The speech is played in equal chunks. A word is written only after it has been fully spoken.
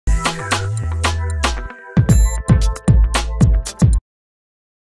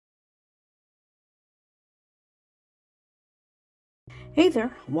Hey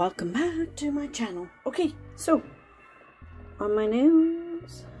there, welcome back to my channel. Okay, so on my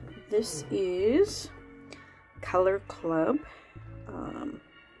nails, this is Color Club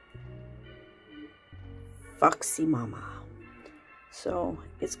Foxy Mama. So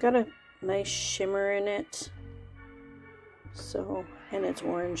it's got a nice shimmer in it. So, and it's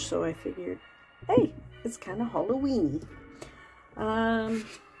orange, so I figured, hey, it's kind of Halloween-y.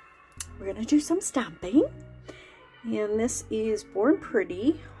 We're gonna do some stamping. And this is Born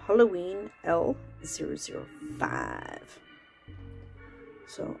Pretty Halloween L005.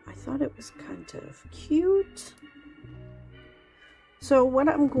 So I thought it was kind of cute. So what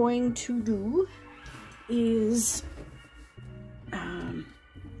I'm going to do is, I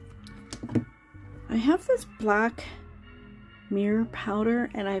have this black mirror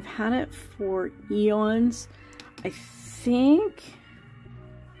powder and I've had it for eons. I think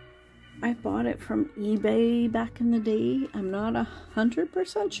I bought it from eBay back in the day. I'm not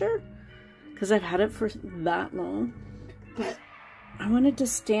 100% sure because I've had it for that long. But I wanted to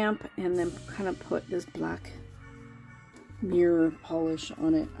stamp and then kind of put this black mirror polish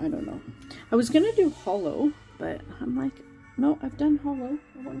on it. I don't know. I was going to do hollow, but I'm like, no, I've done hollow.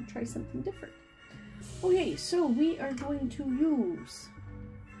 I want to try something different. Okay, so we are going to use...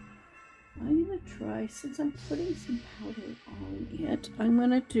 I'm going to try, since I'm putting some powder on it, I'm going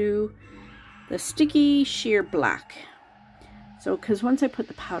to do the Sticky Sheer Black. So, because once I put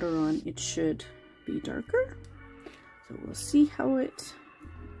the powder on, it should be darker. So we'll see how it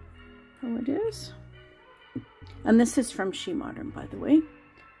is. And this is from SheModern, by the way.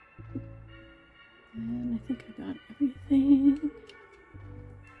 And I think I got everything.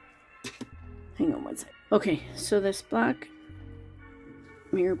 Hang on one sec. Okay, so this black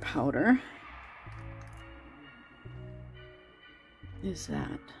mirror powder is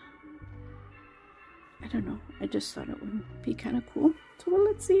that, I don't know, I just thought it would be kind of cool. So well,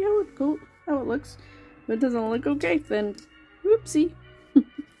 let's see how it looks. If it doesn't look okay, then whoopsie.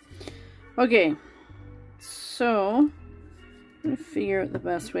 Okay, so I'm gonna figure out the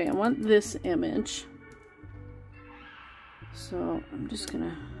best way. I want this image, so I'm just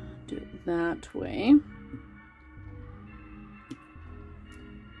gonna do it that way.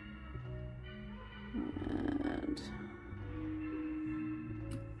 And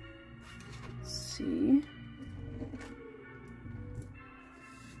see.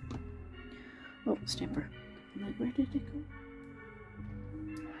 Oh, stamper. I'm like, where did it go?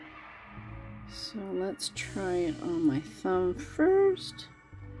 So let's try it on my thumb first.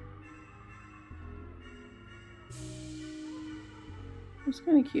 It's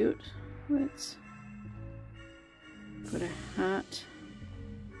kind of cute. Let's put a hat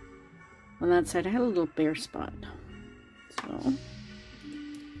on that side. I had a little bare spot, so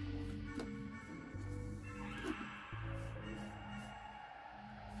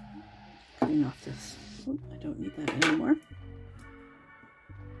clean off this. Oh, I don't need that anymore.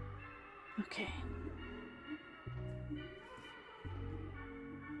 Okay.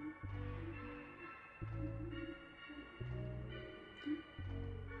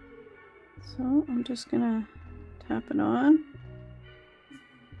 So I'm just gonna tap it on.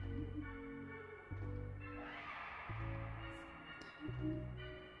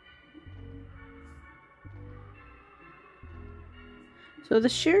 So the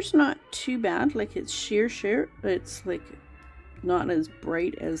sheer's not too bad, like it's sheer. It's like not as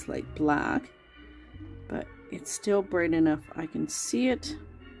bright as like black, but it's still bright enough I can see it.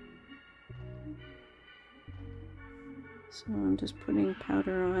 So I'm just putting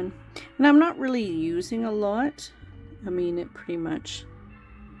powder on, and I'm not really using a lot. I mean, it pretty much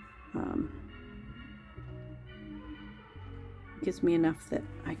gives me enough that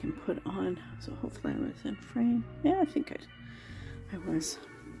I can put on. So hopefully I was in frame. Yeah, I think I was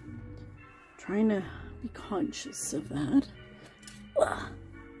trying to be conscious of that. Ugh.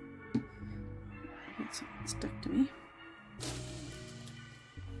 I got something stuck to me.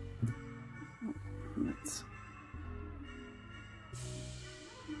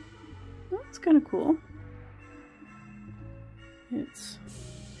 Oh, that's kind of cool. It's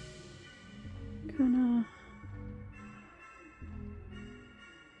kind of...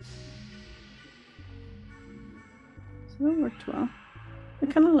 So that worked well. I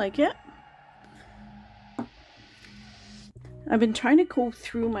kind of like it. I've been trying to go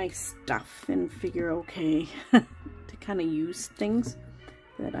through my stuff and figure, okay, to kind of use things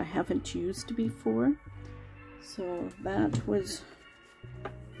that I haven't used before. So that was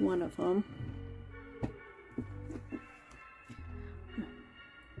one of them.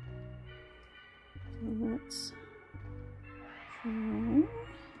 So let's try.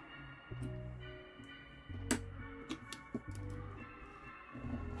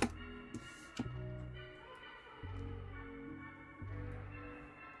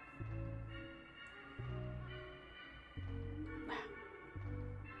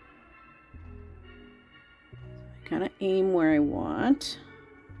 kind of aim where I want.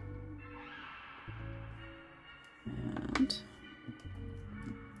 And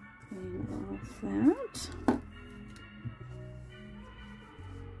clean off that.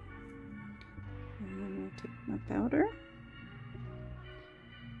 And then I'll take my powder.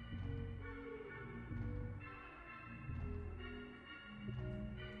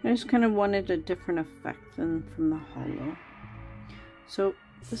 I just kind of wanted a different effect than from the hollow. So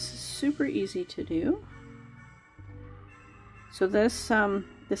this is super easy to do. So this, the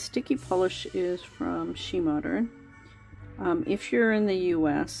sticky polish is from SheModern. If you're in the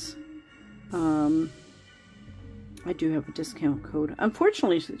US, I do have a discount code.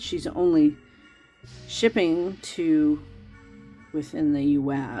 Unfortunately, she's only shipping to within the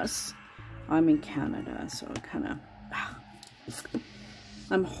US. I'm in Canada, so it kind of...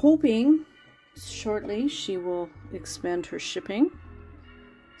 I'm hoping shortly she will expand her shipping.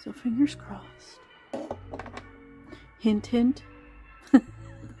 So fingers crossed. Hint, hint.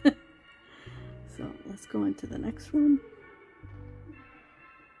 So let's go into the next one.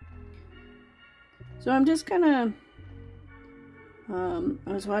 So I'm just gonna, I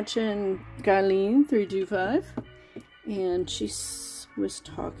was watching Guyleen 325 and she was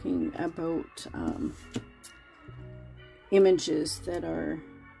talking about images that are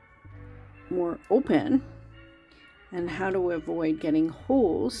more open, and how to avoid getting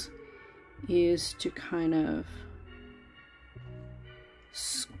holes is to kind of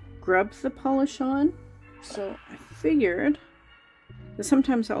scrub the polish on. So I figured that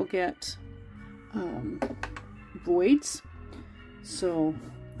sometimes I'll get voids, so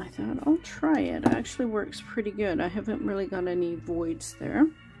I thought I'll try it. It actually works pretty good. I haven't really got any voids there.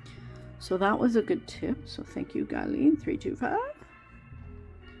 So that was a good tip. So thank you, Guyleen 325.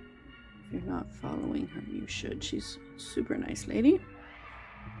 If you're not following her, you should. She's a super nice lady.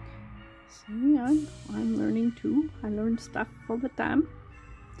 See, I'm learning too. I learn stuff all the time.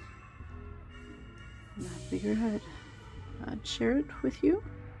 And I figured I'd share it with you.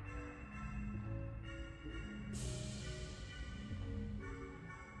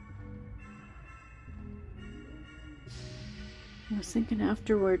 I was thinking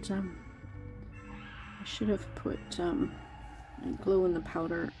afterwards, I should have put glow in the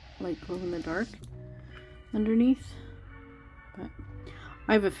powder, like glow in the dark, underneath. But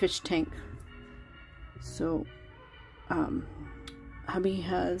I have a fish tank, so hubby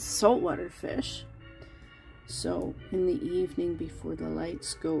has saltwater fish. So in the evening before the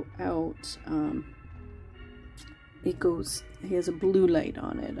lights go out, he has a blue light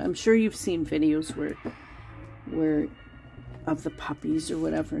on it. I'm sure you've seen videos where of the puppies or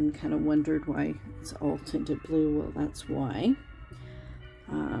whatever and kind of wondered why it's all tinted blue. Well, that's why.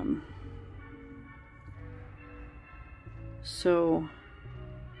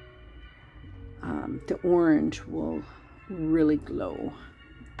 The orange will really glow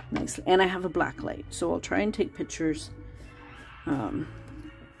nicely. And I have a black light, so I'll try and take pictures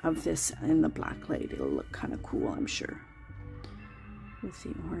of this in the black light. It'll look kind of cool, I'm sure, with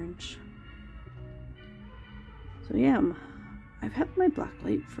the orange. So yeah, I've had my black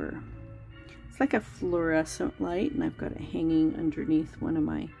light for, it's like a fluorescent light, and I've got it hanging underneath one of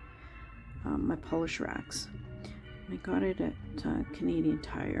my my polish racks. I got it at Canadian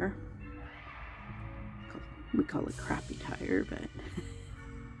Tire. We call it Crappy Tire,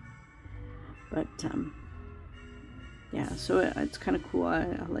 but yeah, so it's kind of cool. I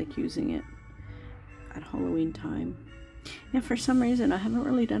like using it at Halloween time. Yeah, for some reason I haven't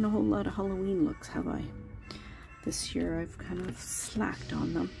really done a whole lot of Halloween looks, have I? This year I've kind of slacked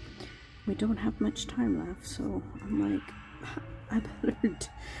on them. We don't have much time left, so I'm like, I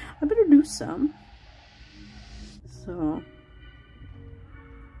better do some. So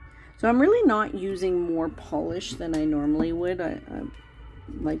I'm really not using more polish than I normally would. I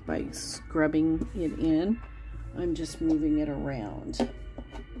like by scrubbing it in, I'm just moving it around.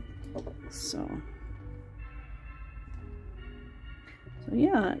 So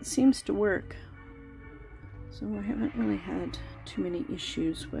yeah, it seems to work. So I haven't really had too many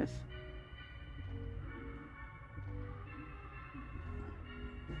issues with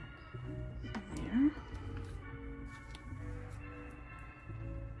there.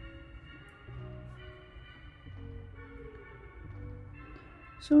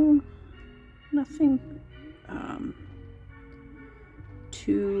 So nothing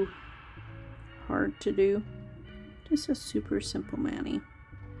too hard to do. Just a super simple mani.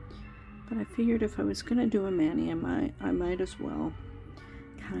 But I figured if I was gonna do a mani, I might as well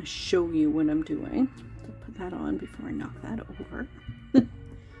kind of show you what I'm doing. So put that on before I knock that over.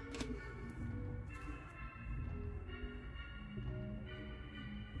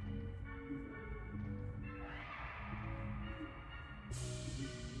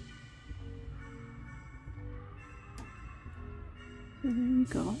 we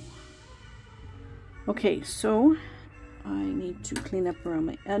go. Okay, so I need to clean up around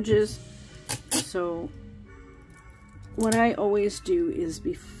my edges. So what I always do is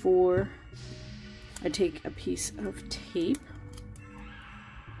before I take a piece of tape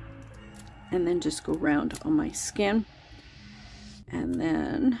and then just go around on my skin, and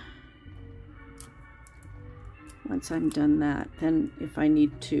then once I'm done that, then if I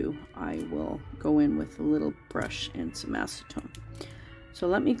need to, I will go in with a little brush and some acetone. So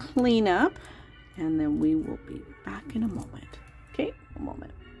let me clean up and then we will be back in a moment. Okay, a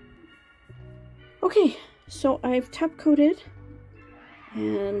moment. Okay, so I've top coated,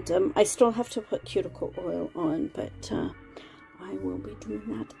 and I still have to put cuticle oil on, but I will be doing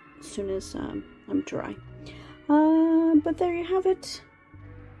that as soon as I'm dry. But there you have it.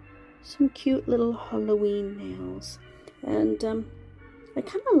 Some cute little Halloween nails. And I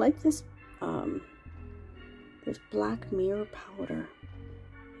kind of like this this black mirror powder.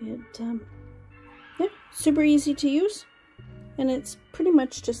 It yeah, super easy to use, and it's pretty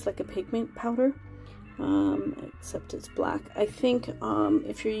much just like a pigment powder, except it's black. I think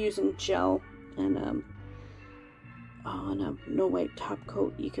if you're using gel and on a no white top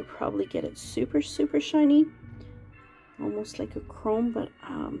coat, you could probably get it super shiny, almost like a chrome, but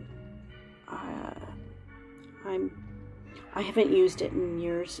I haven't used it in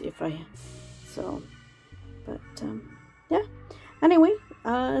years, yeah. Anyway,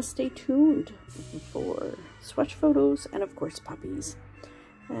 stay tuned for swatch photos and of course puppies.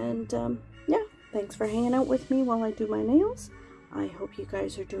 And yeah, thanks for hanging out with me while I do my nails. I hope you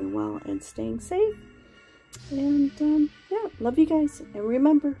guys are doing well and staying safe. And yeah, love you guys. And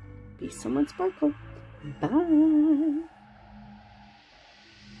remember, be someone sparkle. Bye.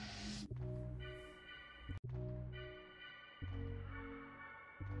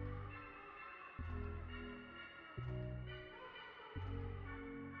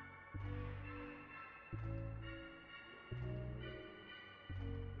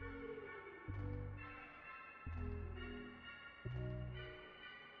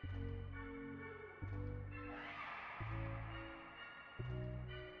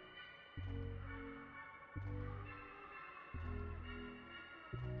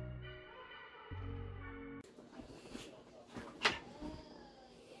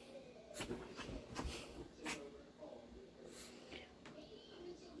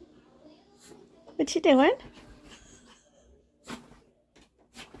 What you doing?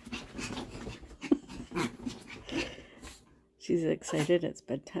 She's excited it's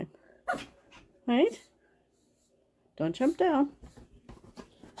bedtime. Right? Don't jump down.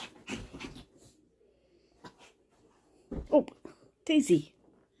 Oh, Daisy.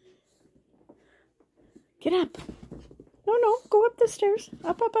 Get up. No, go up the stairs.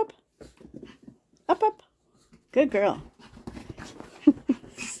 Up. Up. Good girl.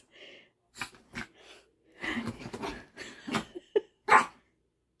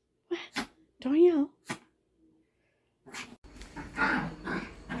 Don't yell.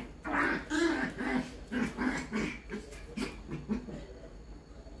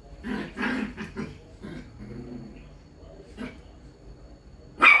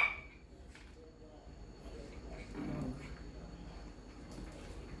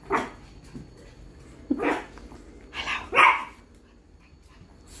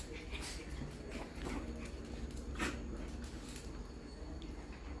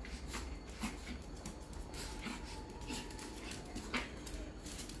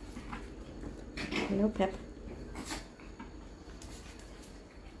 Hello, Pep.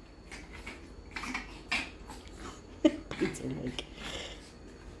 Bites her leg.